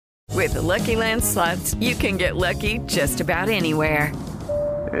With the Lucky Land Slots, you can get lucky just about anywhere.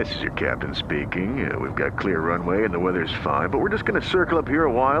 This is your captain speaking. We've got clear runway and the weather's fine, but we're just going to circle up here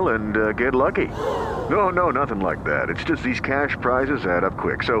a while and get lucky. No, nothing like that. It's just these cash prizes add up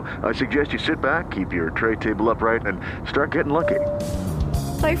quick. So I suggest you sit back, keep your tray table upright, and start getting lucky.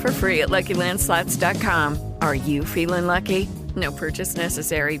 Play for free at LuckyLandSlots.com. Are you feeling lucky? No purchase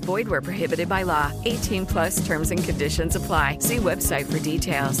necessary. Void where prohibited by law. 18 plus terms and conditions apply. See website for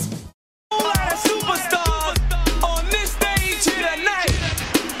details. Superstars on this stage here tonight.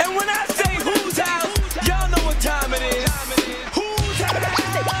 And when I say whose house, y'all know what time it is. Whose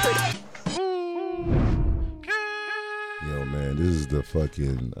house? Yo, man, this is the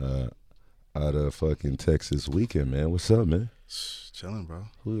fucking out of fucking Texas weekend, man. What's up, man? Chilling, bro.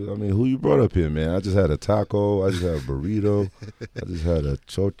 Who you brought up here, man? I just had a taco. I just had a burrito. I just had a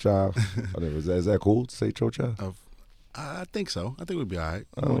chocha. Is that cool to say chocha? I think so. I think we'd be all right.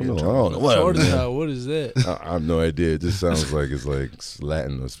 I don't know. Torta, what is that? I have no idea. It just sounds like it's like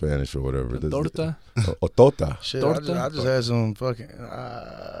Latin or Spanish or whatever. Torta? Torta. Shit, Torta? I just had some fucking...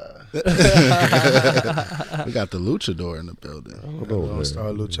 we got the luchador in the building.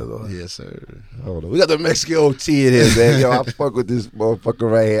 Star luchador. Yes, sir. Hold on. We got the Mexican OT in here, man. Yo, I fuck with this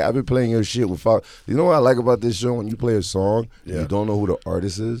motherfucker right here. I've been playing your shit with You know what I like about this show? When you play a song, you don't know who the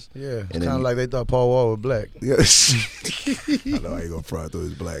artist is. Yeah, it's kind of like they thought Paul Wall was black. Yeah. I know I ain't gonna front through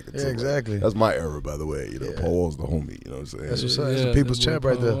his black. Yeah, exactly. That's my era, by the way. You know, Paul Wall's the homie. You know what I'm saying? That's what's up. That's the people's champ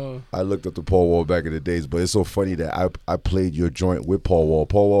right there. I looked up to Paul Wall back in the days, but it's so funny that I played your joint with Paul Wall.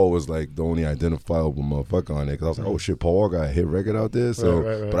 Paul Wall was like the only identifiable motherfucker on it because I was like, oh shit, Paul Wall got a hit record out there. So,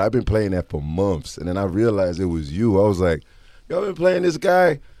 right. But I've been playing that for months, and then I realized it was you. I was like, y'all been playing this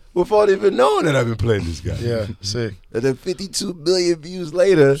guy without even knowing that I've been playing this guy. Yeah, sick. And then 52 million views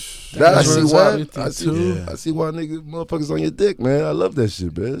later, now I see why niggas motherfuckers on your dick, man. I love that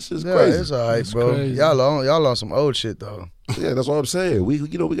shit, man. This shit's crazy. It's all right, bro. Crazy. Y'all on some old shit though. Yeah, that's what I'm saying. We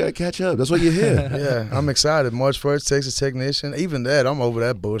gotta catch up. That's why you're here. Yeah, I'm excited. March 1st, Texas Technician. Even that, I'm over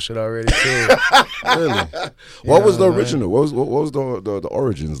that bullshit already too. Really. What was the original? What was the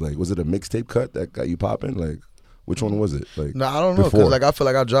origins like? Was it a mixtape cut that got you popping? Like, which one was it? Like, no, I don't know, before? cause like I feel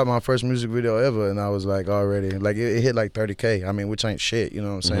like I dropped my first music video ever, and I was like already like it hit like 30K. I mean, which ain't shit, you know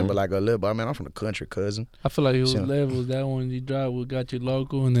what I'm saying? But like a little, but I mean, I'm from the country, cousin. I feel like it was levels. That one you dropped, we got you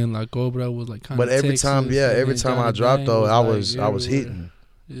local, and then like Cobra was like kind of. But every Texas, time I dropped though, I was hitting.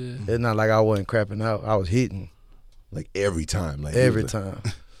 Yeah. It's not like I wasn't crapping out. I was hitting. Like every time. Like every time.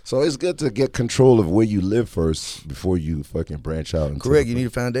 So it's good to get control of where you live first before you fucking branch out. Correct. You need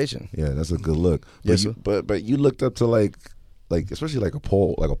a foundation. Yeah, that's a good look. Yes, but you looked up to like especially like a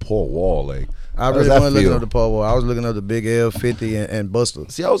Paul Wall. Like I really wasn't looking up to Paul Wall. I was looking up to Big L, 50, and Buster.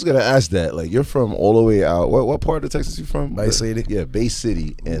 See, I was gonna ask that. Like, you're from all the way out. What part of Texas you from? Bay City. Yeah, Bay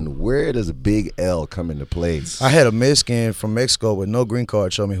City. And where does Big L come into play? I had a Mexican from Mexico with no green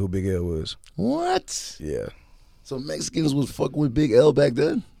card show me who Big L was. What? Yeah. So Mexicans was fucking with Big L back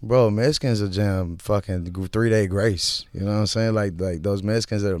then? Bro, Mexicans are jam fucking 3-day grace. You know what I'm saying? Like those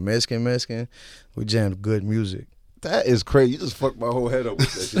Mexicans that are Mexican, we jam good music. That is crazy. You just fucked my whole head up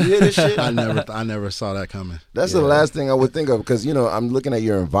with that shit. You hear this shit? I never saw that coming. That's the last thing I would think of because, you know, I'm looking at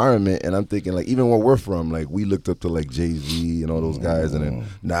your environment and I'm thinking, like, even where we're from, like, we looked up to, like, Jay-Z and all those guys and then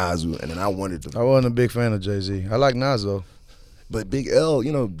Nas, and then I wanted to. I wasn't a big fan of Jay-Z. I like Nas, though. But Big L,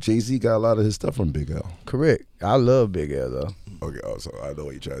 you know, Jay-Z got a lot of his stuff from Big L. Correct. I love Big L, though. Okay, so I know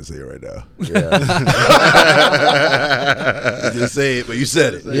what you're trying to say right now. Yeah. You didn't say it, but you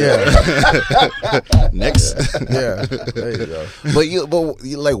said it. Yeah. Next. Yeah. There you go. But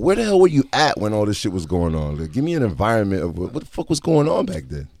like, where the hell were you at when all this shit was going on? Like, give me an environment of what the fuck was going on back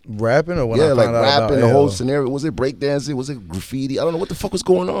then. Rapping or when I yeah, found like out rapping, about the whole L? scenario. Was it breakdancing? Was it graffiti? I don't know what the fuck was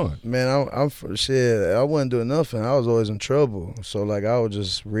going on. Man, I'm for shit. I wasn't doing nothing. I was always in trouble. So like I was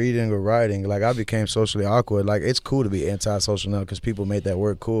just reading or writing. Like I became socially awkward. Like it's cool to be antisocial now because people made that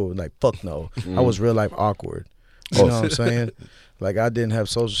word cool. Like fuck no, I was real life awkward. You know what I'm saying? Like I didn't have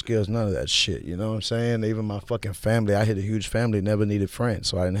social skills, none of that shit. You know what I'm saying? Even my fucking family, I had a huge family, never needed friends,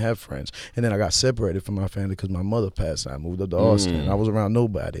 so I didn't have friends. And then I got separated from my family because my mother passed. I moved up to Austin. I was around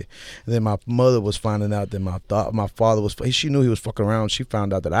nobody. And then my mother was finding out that my father was. She knew he was fucking around. She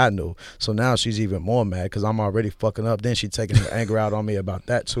found out that I knew. So now she's even more mad because I'm already fucking up. Then she's taking her anger out on me about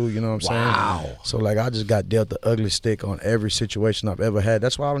that too. You know what I'm saying? Wow. So like I just got dealt the ugly stick on every situation I've ever had.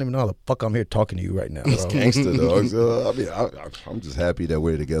 That's why I don't even know how the fuck I'm here talking to you right now. It's gangster, dog. So, I mean, I'm just happy that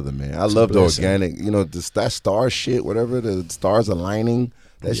we're together, man. I love the organic, you know, that star shit, whatever, the stars aligning.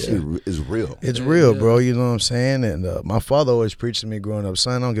 That shit is real. It's real, bro. You know what I'm saying? And my father always preached to me growing up,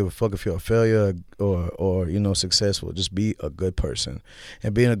 son, I don't give a fuck if you're a failure or you know, successful. Just be a good person.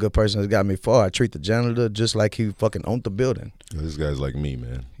 And being a good person has got me far. I treat the janitor just like he fucking owned the building. This guy's like me,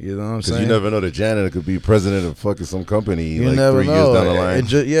 man. You know what I'm Because saying? you never know, the janitor could be president of fucking some company You like never 3 know. years down the line.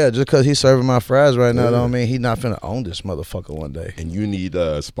 Just because he's serving my fries right now, don't mean he not finna own this motherfucker one day. And you need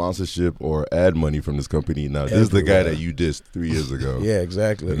sponsorship or ad money from this company. Now, this is the guy that you dissed 3 years ago. Yeah,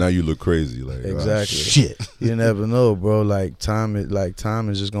 exactly. And now you look crazy. Like, Exactly. shit. You never know, bro. Like time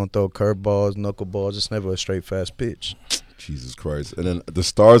is just gonna throw curveballs, knuckleballs. It's never a straight fast pitch. Jesus Christ. And then the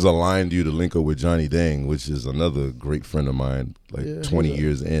stars aligned you to link up with Johnny Dang, which is another great friend of mine, like 20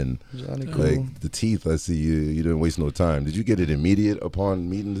 years in. Johnny cool. Like, the teeth, I see you didn't waste no time. Did you get it immediate upon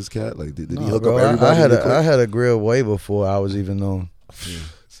meeting this cat? Like, did he hook bro, up everybody? I had a grill way before I was even known.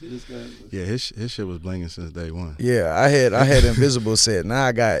 See this guy? Yeah, his shit was blinging since day one. Yeah, I had invisible set. Now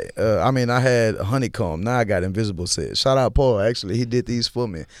I got I had honeycomb. Now I got invisible set. Shout out Paul, actually. He did these for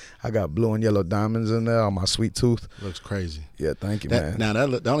me. I got blue and yellow diamonds in there on my sweet tooth. Looks crazy. Yeah, thank you, man. Now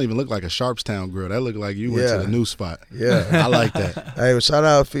that don't even look like a Sharpstown grill. That look like you went to the new spot. Yeah. I like that. Hey, shout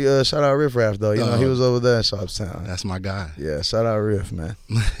out Riff Raff though. You know, he was over there in Sharpstown. That's my guy. Yeah, shout out Riff, man.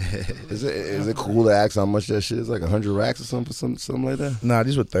 Is it cool to ask how much that shit is? Like 100 racks or something like that? Nah,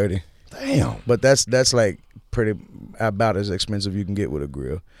 these were 30. Damn. But that's like pretty about as expensive you can get with a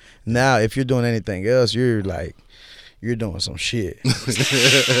grill. Now, if you're doing anything else, you're doing some shit.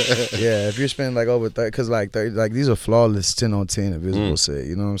 Yeah, if you're spending like over 30, because like 30, like these are flawless 10 on 10 invisible set.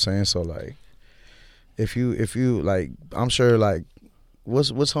 You know what I'm saying? So like, if you like, I'm sure like,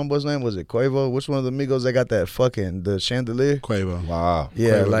 what's homeboy's name? Was it Quavo? Which one of the Migos that got that fucking the chandelier? Quavo. Wow.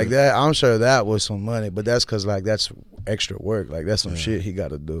 Yeah, Quavo like did. that. I'm sure that was some money, but that's because like that's extra work. Like that's some shit he got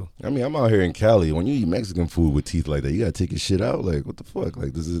to do. I mean, I'm out here in Cali. When you eat Mexican food with teeth like that, you gotta take your shit out. Like, what the fuck?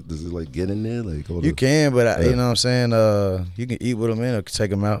 Like, does it like get in there? Like, You can, but you know what I'm saying? You can eat with them in or take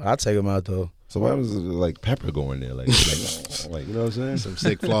them out. I take them out though. So why was like pepper going there? Like you know what I'm saying? Some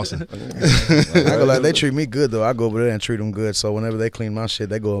sick flossing. I go like they treat me good though. I go over there and treat them good. So whenever they clean my shit,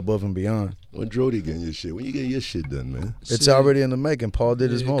 they go above and beyond. When Jody getting your shit? When you getting your shit done, man? It's already in the making. Paul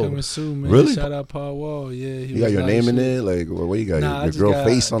did his Coming mold. soon, man. Really? Shout out Paul Wall. Yeah, You got your name in there? Like, where you got Nah, I your just girl got-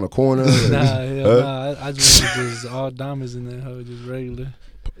 face on the corner? Nah, I just wanted just all diamonds in there, hoe, just regular.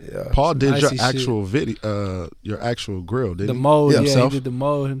 Yeah. Paul did your Icy actual video, your actual grill, didn't The he? mold, yeah, himself? he did the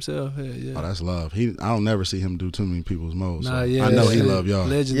mold himself. Yeah. Oh, that's love. I don't never see him do too many people's molds. Nah, so yeah, I know he shit. love y'all.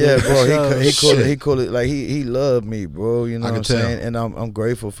 Legendary Yeah, bro. for He cool it. Like he loved me, bro. You know I what I'm can tell. saying? And I'm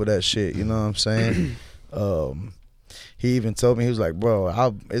grateful for that shit. You know what I'm saying? He even told me, he was like, bro,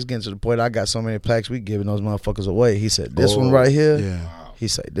 it's getting to the point I got so many plaques, we giving those motherfuckers away. He said, this one right here. Yeah, He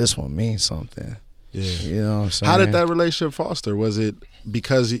said, this one means something. yeah. You know what I'm saying? How did that relationship foster? Was it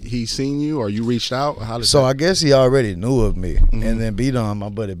because he seen you or you reached out? How did So that? I guess he already knew of me. And then B-Don, my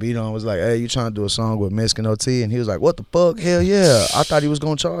buddy B-Don was like, hey, you trying to do a song with Misk and OT? And he was like, what the fuck? Hell yeah. I thought he was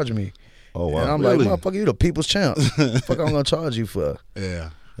going to charge me. Oh, wow. And I'm Really? like, motherfucker, you the people's champ. Fuck I'm going to charge you for? Yeah,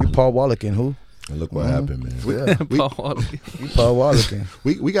 You Paul Wallerkin, who? And look what happened, man. Yeah, Paul Wall. you Paul Wallerkin.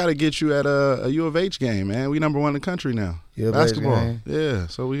 we got to get you at a U of H game, man. We number 1 in the country now. U of H Basketball. game. Yeah,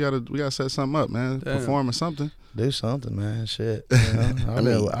 so we gotta set something up, man. Damn. Perform or something. Do something, man. Shit. You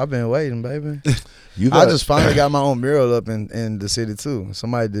know? I've been waiting, baby. I I just finally got my own mural up in the city too.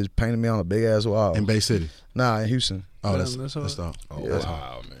 Somebody just painted me on a big ass wall. In Bay City. Nah, in Houston. Oh, Damn, that's that's dope. Oh,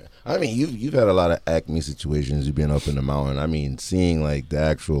 wow, man. I mean, you've had a lot of Acme situations. You've been up in the mountain. I mean, seeing like the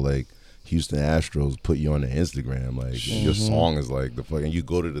actual like Houston Astros put you on the Instagram, like your song is like the fucking. You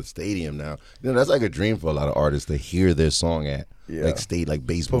go to the stadium now. You know that's like a dream for a lot of artists to hear their song at like state like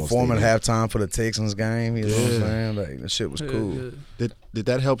baseball. Performing stadium. halftime for the Texans game. You know what I'm saying? Like the shit was cool. Did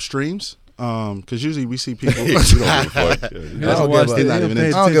that help streams? Because usually we see people. You don't give a fuck. I don't give a- He's not even I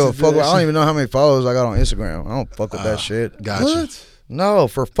in. don't give a fuck. I don't even know how many followers I got on Instagram. I don't fuck with that shit. Gotcha. No,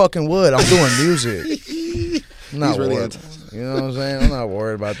 for fucking what? I'm doing music. I'm not He's really worried. You know what I'm saying? I'm not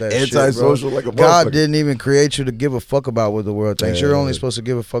worried about that shit, Antisocial bro. like a God motherfucker. didn't even create you to give a fuck about what the world thinks. Yeah. You're only supposed to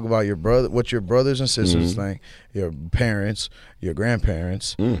give a fuck about your brother, what your brothers and sisters think, your parents, your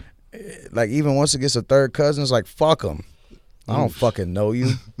grandparents. Like even once it gets a third cousin, it's like fuck them. I don't fucking know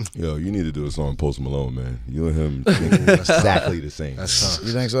you. Yo, you need to do a song Post Malone, man. You and him think exactly the same. That's tough.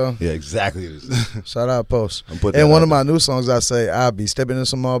 You think so? Yeah, exactly the same. Shout out Post. I'm putting And that one out of my new songs, I say, I'll be stepping in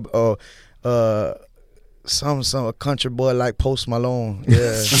some more, some a country boy like Post Malone.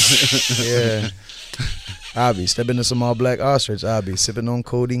 Yeah, yeah. I'll be stepping in some all black ostrich. I'll be sipping on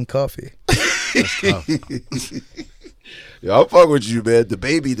codeine coffee. Yeah, I'll fuck with you, man. The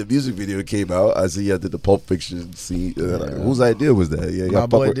Baby, the music video came out. I see you did the Pulp Fiction scene. Whose idea was that? Yeah,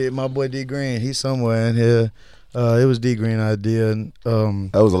 my boy D Green. He's somewhere in here. It was D Green idea. And,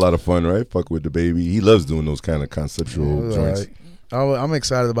 that was a lot of fun, right? Fuck with the Baby. He loves doing those kind of conceptual joints. Right. I'm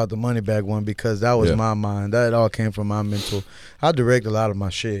excited about the Moneybagg one because that was my mind. That all came from my mental. I direct a lot of my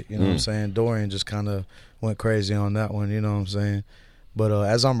shit. You know what I'm saying? Dorian just kind of went crazy on that one. You know what I'm saying? But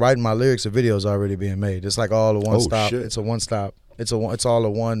as I'm writing my lyrics, the video's already being made. It's like all a one stop. Shit. It's a one stop. It's all a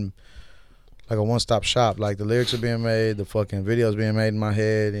one, like a one stop shop. Like the lyrics are being made, the fucking video's being made in my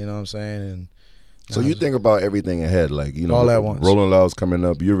head. You know what I'm saying? And so you think about everything ahead, like all at once. Rolling Loud's coming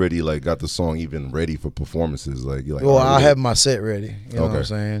up. You already like got the song even ready for performances. Like you're like, well, I have my set ready. You know what I'm Okay.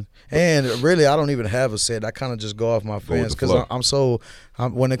 saying? And really, I don't even have a set. I kind of just go off my fans because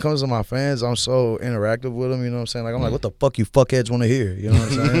when it comes to my fans, I'm so interactive with them. You know what I'm saying? Like I'm like, what the fuck you fuckheads want to hear? You know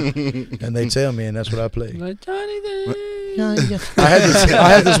what I'm saying? And they tell me, and that's what I play. Like Johnny Day. I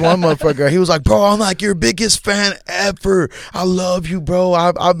had this one motherfucker. He was like, "Bro, I'm like your biggest fan ever. I love you, bro.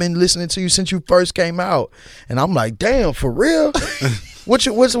 I've been listening to you since you first came out." And I'm like, "Damn, for real? What's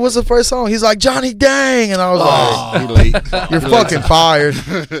the first song?" He's like, "Johnny Dang," and I was like, "You're fucking fired."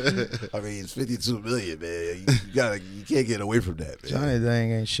 I mean, it's 52 million, man. You can't get away from that, man. Johnny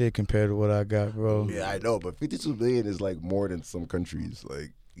Dang ain't shit compared to what I got, bro. Yeah, I know, but 52 million is like more than some countries.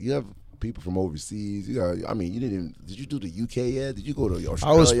 Like you have people from overseas. You got. I mean, did you do the UK yet? Did you go to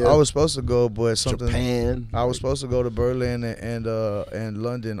Australia? I was supposed to go, but something. Japan. I was supposed to go to Berlin and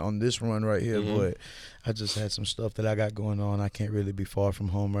London on this run right here, but I just had some stuff that I got going on. I can't really be far from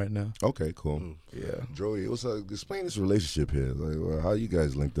home right now. Okay, cool. Yeah. Joey, what's up? Explain this relationship here. Like, how you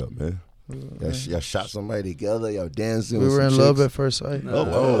guys linked up, man? Y'all shot somebody together. Y'all dancing. We with were some in love chicks? at first sight. Oh,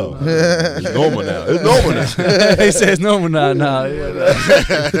 wow. It's normal now. It's normal now. He says no now.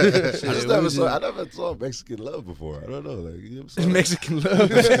 I never saw Mexican love before. I don't know. Like, you know what I'm saying? Mexican love.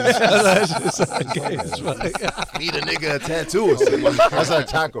 Feed a nigga a tattoo or something. That's a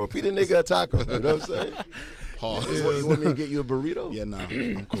taco. Feed a nigga a taco. You know what I'm saying? You want me to get you a burrito? Yeah, nah,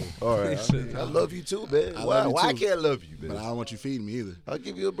 I'm cool. All right. I love you too, man. Why I can't love you, man? But I don't want you feeding me either. I'll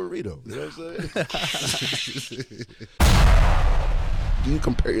give you a burrito. You know what I'm saying? Do you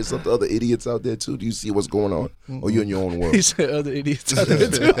compare yourself to other idiots out there too? Do you see what's going on? Or you in your own world? He said other idiots out there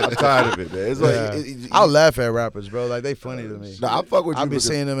too. I'm tired of it, man. It's like I'll laugh at rappers, bro. Like they funny to me. Nah, I fuck with you. I be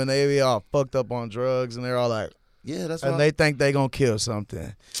seeing them and they be all fucked up on drugs and they're all like, yeah, that's and they think they gonna kill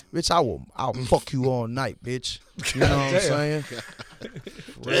something. Bitch, I'll fuck you all night, bitch. You know what I'm saying?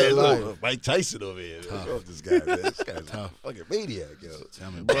 Real life. Mike Tyson over here. What's wrong with this guy, man? This guy's a fucking maniac, yo.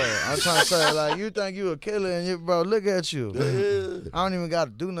 Tell me, Bro, I'm trying to say, like, you think you a killer and you, bro, look at you. I don't even got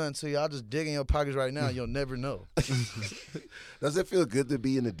to do nothing to you. I'll just dig in your pockets right now and you'll never know. Does it feel good to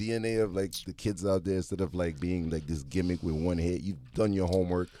be in the DNA of like the kids out there instead of like being like this gimmick with one hit? You've done your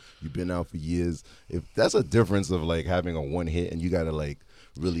homework. You've been out for years. If that's a difference of like having a one hit and you got to like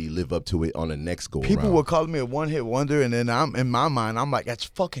really live up to it on the next go People around. were calling me a one-hit wonder, and then I'm in my mind, I'm like, that's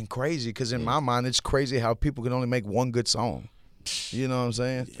fucking crazy. Because in my mind, it's crazy how people can only make one good song. You know what I'm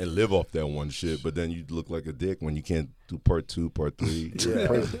saying? And live off that one shit, but then you look like a dick when you can't do part 2, part 3.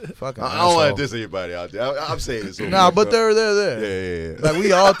 Yeah. Fucking I don't want to diss anybody out there. I'm saying this. Nah, but they're Yeah. Like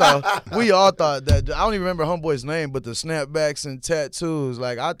we all thought that. I don't even remember Homeboy's name, but the snapbacks and tattoos.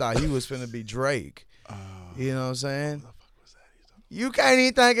 Like I thought he was finna be Drake. You know what I'm saying? You can't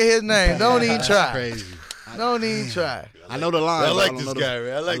even think of his name. Don't even try. Crazy. Don't even try. I know the line. I but like don't this know guy,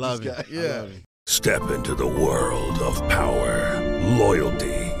 man. I like this guy. Yeah. Step into the world of power,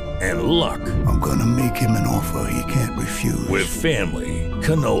 loyalty, and luck. I'm gonna make him an offer he can't refuse. With family,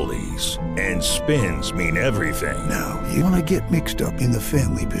 cannolis, and spins mean everything. Now, you wanna get mixed up in the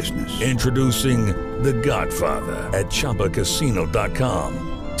family business. Introducing The Godfather at ChumbaCasino.com.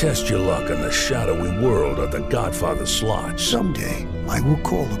 Test your luck in the shadowy world of The Godfather slot. Someday, I will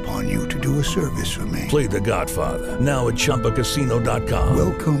call upon you to do a service for me. Play The Godfather now at ChumbaCasino.com.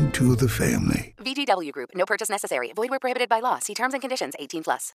 Welcome to the family. VGW Group. No purchase necessary. Void where prohibited by law. See terms and conditions.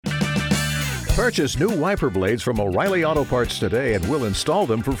 18+. Purchase new wiper blades from O'Reilly Auto Parts today and we'll install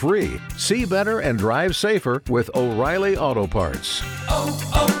them for free. See better and drive safer with O'Reilly Auto Parts.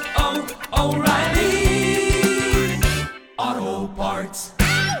 O'Reilly Auto Parts.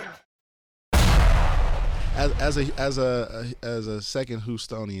 As a second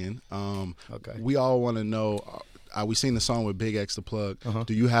Houstonian, we all want to know. We seen the song with Big X the Plug.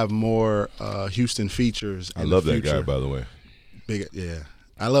 Do you have more Houston features? I love that guy, by the way.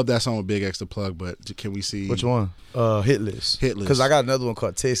 I love that song with Big X the Plug. But can we see Which one? Hit List. Hit List. Because I got another one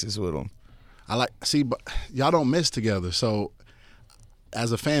called Texas with him. But y'all don't miss together. So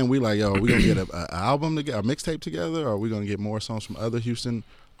as a fan, we like, yo, we gonna get a album together, a mixtape together, or are we gonna get more songs from other Houston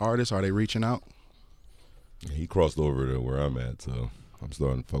artists? Are they reaching out? He crossed over to where I'm at, so I'm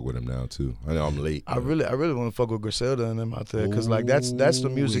starting to fuck with him now too. I know I'm late. I really want to fuck with Griselda and them out there because like that's the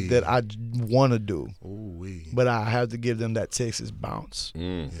music that I want to do. But I have to give them that Texas bounce,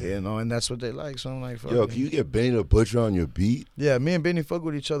 you know, and that's what they like. So I'm like, fuck yo, it. can you get Benny the Butcher on your beat? Yeah, me and Benny fuck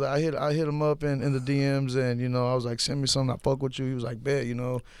with each other. I hit him up in the DMs, and you know, I was like, send me something. I fuck with you. He was like, bet, you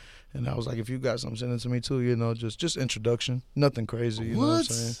know. And I was like, if you got something, send it to me too. You know, just introduction, nothing crazy. You know what I'm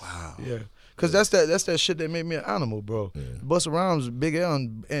saying? Wow. Yeah. Cause that's that shit that made me an animal, bro. Yeah. Busta Rhymes, Big L,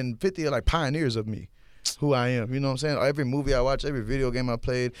 and 50 are like pioneers of me, who I am. You know what I'm saying? Every movie I watched, every video game I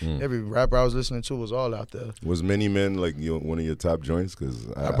played, every rapper I was listening to was all out there. Was Many Men like one of your top joints? Cause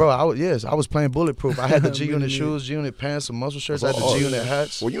I was playing Bulletproof. I had the G-Unit shoes, G-Unit pants, some muscle shirts. I had the G-Unit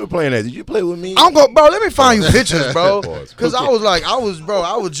hats. When you were playing that, did you play with me? Bro. Let me find you pictures, bro. Cause I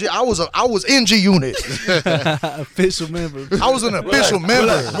was in G-Unit. Official member. I was an official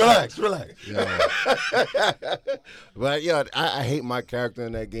member. Relax. But yeah, I hate my character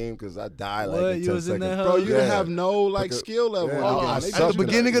in that game because I died like in 10 seconds. Bro, you didn't have no skill level. At the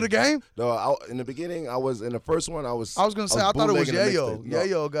beginning of the game? No, in the beginning, in the first one, I was gonna say, I thought it was Yayo.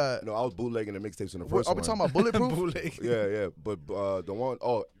 Yayo got. No, I was bootlegging the mixtapes in the first one. Are we talking about Bulletproof? Bootleg. Yeah. But the one,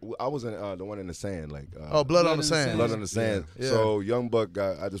 I was in the one in the sand. Like Blood on the Sand. Blood on the Sand. Yeah. So Young Buck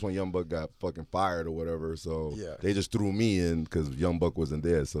got fucking fired or whatever. So they just threw me in because Young Buck wasn't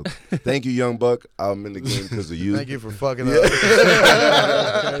there. So thank you, Young Buck. I'm in the game because of you. Thank you for fucking up.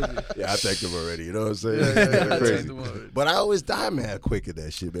 Yeah, I thanked him already. You know what I'm saying? Yeah, crazy. But I always die mad quick at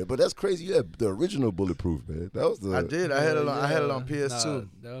that shit, man. But that's crazy. You had the original Bulletproof, man. That was the. I did. I had it on PS2.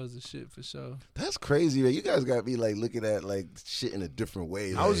 Nah, that was the shit for sure. That's crazy, man. You guys got me like looking at like shit in a different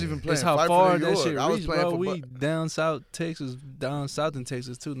way. I was even playing. That's how Fight far for New that York. shit I was reached, playing bro. for We down south in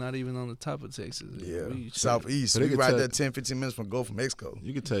Texas too. Not even on the top of Texas. Yeah, we southeast. We right there 10-15 minutes from Gulf of Mexico.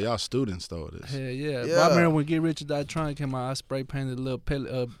 You can tell y'all students though this. Hell yeah. But I remember when Get Rich or Die Trying came out, I spray painted a little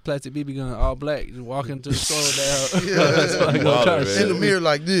plastic BB gun all black, just walking to the store down. In the mirror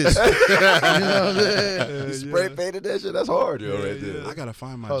like this. You know what I'm saying? You spray painted that shit. That's hard, yo, right there. I gotta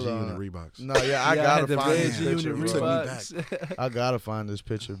find my G-Unit Reeboks. No, I gotta find this picture. Reeboks. I gotta find this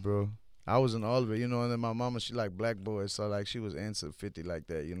picture, bro. I was in all of it, you know, and then my mama, she like black boys, so like she was into 50 like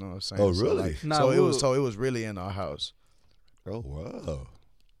that, you know what I'm saying? Oh, really? So it was really in our house. Oh, wow.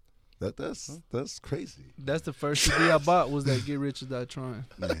 That's crazy. That's the first CD I bought was that Get Rich or Die Trying.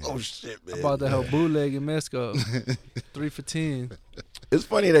 Oh shit, man! I bought that whole bootleg in Mexico, 3 for $10. It's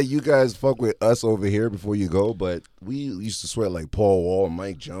funny that you guys fuck with us over here before you go, but we used to sweat like Paul Wall,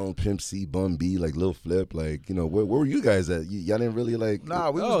 Mike Jones, Pimp C, Bun B, like Lil Flip, like where were you guys at? Y'all didn't really like. Nah,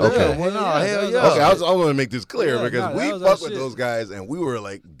 we was there. Okay. Hell yeah. Okay, I want to make this clear because we fuck with shit. those guys and we were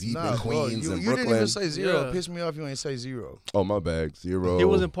like deep in Queens and you Brooklyn. didn't even say zero. It pissed me off. You ain't say zero. Oh my bag, zero. He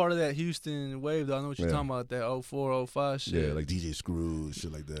wasn't part of that Houston wave though. I know what you're talking about. That 04, 05 shit. Yeah, like DJ Screws,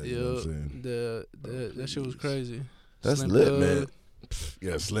 shit like that. Yeah, you know what I'm saying? that shit was crazy. That's Slim lit, Thug. man.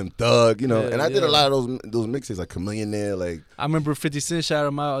 Yeah, Slim Thug, you know, Yeah, and I did a lot of those mixes like Chameleonaire, like. I remember 50 Cent shouted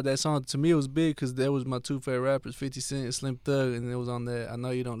him out. That song to me it was big because that was my two favorite rappers, 50 Cent and Slim Thug, and it was on that I Know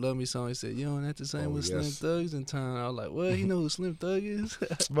You Don't Love Me song. He said, "You don't have to sing with Slim Thugs in time." I was like, "What? He know who Slim Thug is?"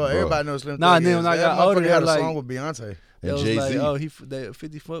 Bro, everybody knows Slim Thug. Nah, and then when I got older, they had a like, song with Beyonce. And was Jay-Z. like, that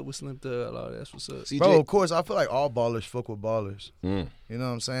 50 fuck with Slim Thug. Oh, that's what's up. Bro, of course, I feel like all ballers fuck with ballers. You know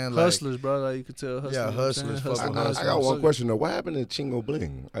what I'm saying? Like, Hustlers, bro. Like you could tell hustlers. Yeah, hustlers fuck with hustlers. I got one question though. What happened to Chingo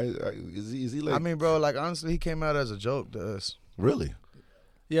Bling? Is he like? I mean, bro, like honestly, he came out as a joke to us. Really?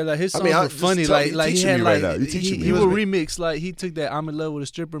 Yeah, like his songs were funny. Like he had like he would remix. Like he took that "I'm in Love with a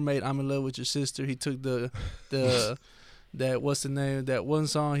Stripper" made "I'm in Love with Your Sister." He took the that what's the name? That one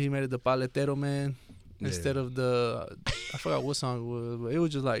song he made it the Paletero Man. Instead of I forgot what song it was, but it was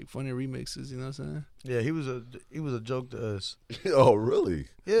just like funny remixes. You know what I'm saying? Yeah, he was a joke to us. Oh, really?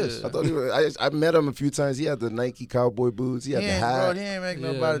 Yes. Yeah. I thought he was. I met him a few times. He had the Nike cowboy boots. He had the hat. Bro, he ain't make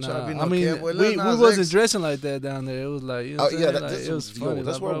nobody try to be no cowboy. We wasn't dressing like that down there. It was like, you know what I'm saying? Like, it was funny.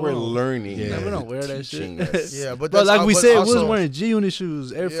 That's like, what we're learning. Yeah, we don't wear that shit. Yeah, but like we said, we was also wearing G-Unit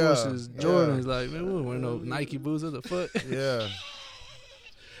shoes, Air Forces, Jordans. Like, man, we wasn't wearing no Nike boots. What the fuck? Yeah.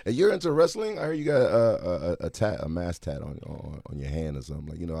 And you're into wrestling? I heard you got a mask tat on your hand or something.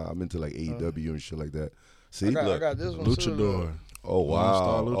 Like, you know, I'm into like AEW and shit like that. See, I got this one. Luchador. Oh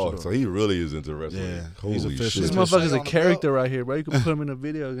wow! Oh, so he really is into wrestling. Yeah, holy shit! This motherfucker's a character right here, bro. You can put him in a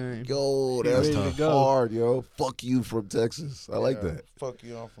video game. Yo, that's tough. Hard, yo. Fuck you from Texas. I like that. Fuck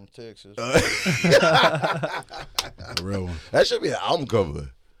you, I'm from Texas. The real one. That should be an album cover.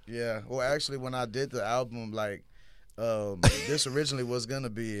 Yeah. Well, actually, when I did the album, like, This originally was gonna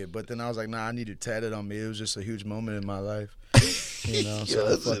be it, but then I was like, nah, I need to tat it on me. It was just a huge moment in my life, you know.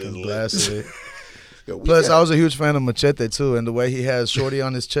 So I fucking blasted it. Plus, I was a huge fan of Machete too, and the way he has Shorty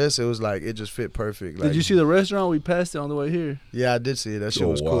on his chest, it was like it just fit perfect. Like, did you see the restaurant? We passed it on the way here. Yeah, I did see it. That shit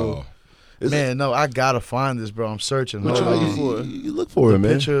was cool. Man, no, I gotta find this, bro. I'm searching. What you looking for? You look for it,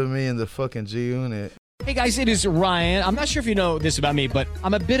 man. Picture of me in the fucking G-Unit. Hey guys, it is Ryan. I'm not sure if you know this about me, but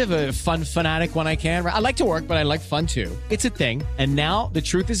I'm a bit of a fun fanatic when I can. I like to work, but I like fun too. It's a thing. And now the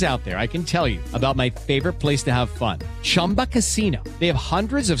truth is out there. I can tell you about my favorite place to have fun. Chumba Casino. They have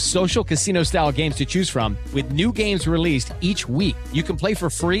hundreds of social casino style games to choose from with new games released each week. You can play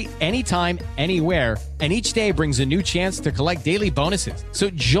for free anytime, anywhere. And each day brings a new chance to collect daily bonuses. So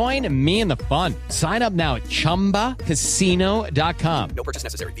join me in the fun. Sign up now at ChumbaCasino.com. No purchase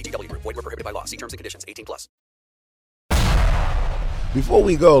necessary. VGW Group. Void where prohibited by law. See terms and conditions. 18+. Before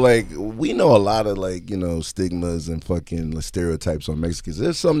we go, like, we know a lot of, like, you know, stigmas and fucking stereotypes on Mexicans.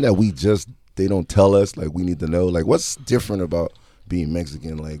 There's something that they don't tell us, like, we need to know. Like, what's different about being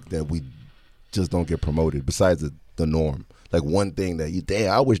Mexican, like, that we just don't get promoted besides the norm? Like, one thing that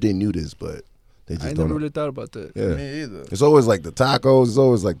I wish they knew this, but they just I don't never really thought about that. Yeah. Me either. It's always like the tacos. It's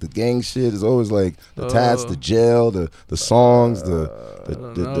always like the gang shit. It's always like the tats, the jail, the songs, the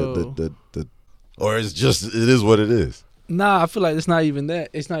or it's just, it is what it is. Nah, I feel like it's not even that.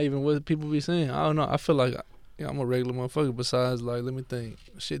 It's not even what people be saying. I don't know. I feel like I'm a regular motherfucker besides, like, let me think,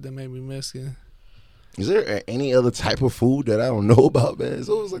 shit that made me Mexican. Is there any other type of food that I don't know about, man? It's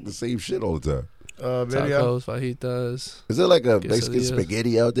always like the same shit all the time. Tacos, fajitas. Is there like a Mexican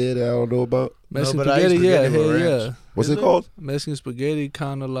spaghetti out there that I don't know about? Mexican spaghetti, yeah. What's it called? Mexican spaghetti,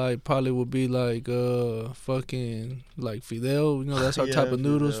 kind of like probably would be like fucking like fideo. You know, that's our type of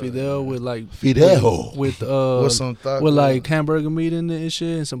noodles. Fideo with like with like hamburger meat in it and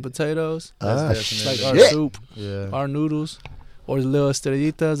shit, and some potatoes. Like our soup, our noodles. Or the little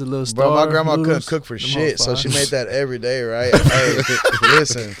estrellitas, the little star. Bro, my grandma noodles, couldn't cook for shit, so she made that every day, right? Hey,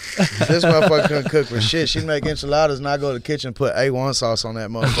 listen, this motherfucker couldn't cook for shit. She'd make enchiladas, and I go to the kitchen and put A1 sauce on that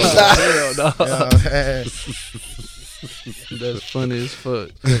motherfucker. Hell no. You know what I'm saying? That's funny as fuck.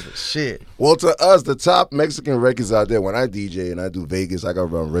 Shit. Well, to us, the top Mexican records out there, when I DJ and I do Vegas, I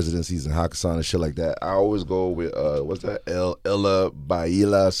got run residencies in Hakkasan and shit like that. I always go with, what's that? Ella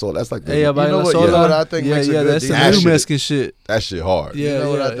Baila. So that's like the... You know what I think makes a good that's DJ? That's some new Mexican shit. That shit hard. You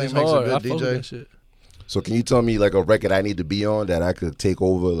know what I think makes a good DJ? That shit. So can you tell me like a record I need to be on that I could take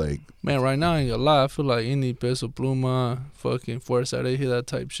over? Like, man, right now I ain't gonna lie. I feel like any Peso Pluma, fucking Fuerza, they hear that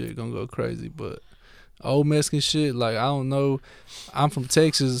type shit gonna go crazy. But old Mexican shit, like, I don't know. I'm from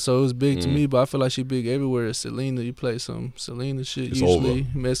Texas, so it was big to me, but I feel like she big everywhere. Selena, you play some Selena shit. It's usually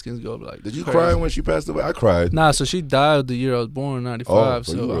over. Mexicans go like. Did you crazy. cry when she passed away? I cried. Nah, so she died the year I was born, 95. Oh,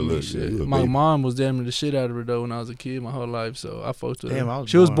 so I mean, shit. My mom was damn near the shit out of her though when I was a kid, my whole life. So I fucked with her.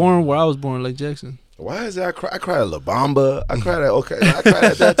 She was born where I was born, Lake Jackson. Why is that? I cried at La Bamba. I cried at I cried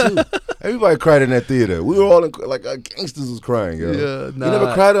at that too. Everybody cried in that theater. We were all like gangsters was crying, yo. Yeah, nah, you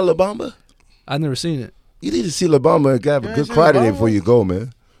never cried at La Bamba? I never seen it. You need to see La Bamba and have a good cry today before you go,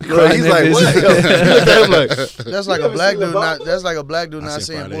 man. He's like, what? That's like a black dude. That's like a black dude not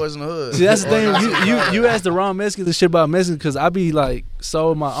seeing Boys in the Hood. See, that's the thing. You ask the wrong Mexicans the shit about Mexicans because I be like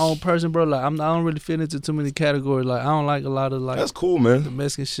so my own person, bro. Like I don't really fit into too many categories. Like I don't like a lot of like. That's cool, man. The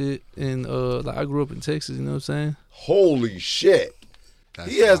Mexican shit, and like I grew up in Texas. You know what I'm saying? Holy shit.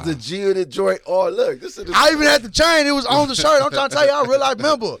 He has the G-Unit joint. Oh, look. This is I even had the chain. It was on the shirt. I'm trying to tell you, I'm a real life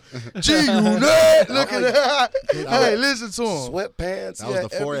member. G-Unit. Look at that. Hey, listen to him. Sweatpants. That was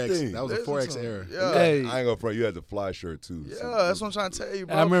the 4X. That was the 4X era. Yeah. Hey. I ain't gonna front. You had the fly shirt, too. Yeah, that's what I'm trying to tell you,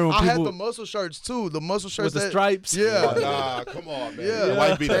 bro. I remember I had the muscle shirts, too. The muscle shirts. With the stripes? Yeah. Nah, come on, man. Yeah. The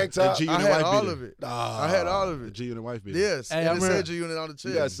white beater. The G-Unit I had white all beater. of it. I had all of it. The G-Unit white beater. Yes. Hey, and it said G-Unit on the chest.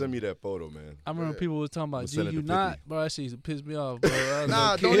 You gotta send me that photo, man. I remember people was talking about G, you not, bro. That shit used to piss me off, bro.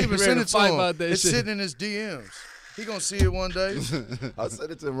 Nah, don't even send it to him. It's shit. sitting in his DMs. He gonna see it one day. I'll send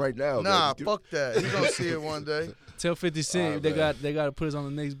it to him right now. Nah, man. fuck that. He gonna see it one day. Tell 50 Cent they got to put us on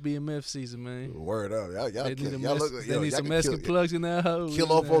the next BMF season, man. Word up. They need some Mexican plugs in that hoe.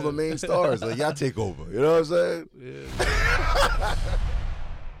 Kill off all the main stars. Like, y'all take over. You know what I'm saying? Yeah.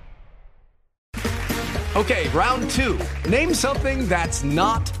 Okay, round 2. Name something that's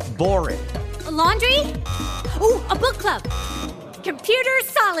not boring. A laundry? Ooh, a book club. Computer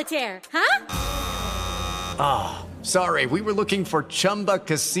solitaire, huh? Ah, sorry, we were looking for Chumba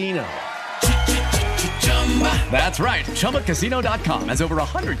Casino. That's right, ChumbaCasino.com has over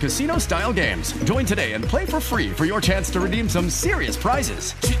 100 casino-style games. Join today and play for free for your chance to redeem some serious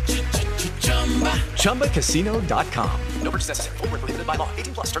prizes. ChumbaCasino.com. No purchase necessary. Void where prohibited by law.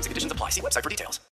 18+ terms and conditions apply. See website for details.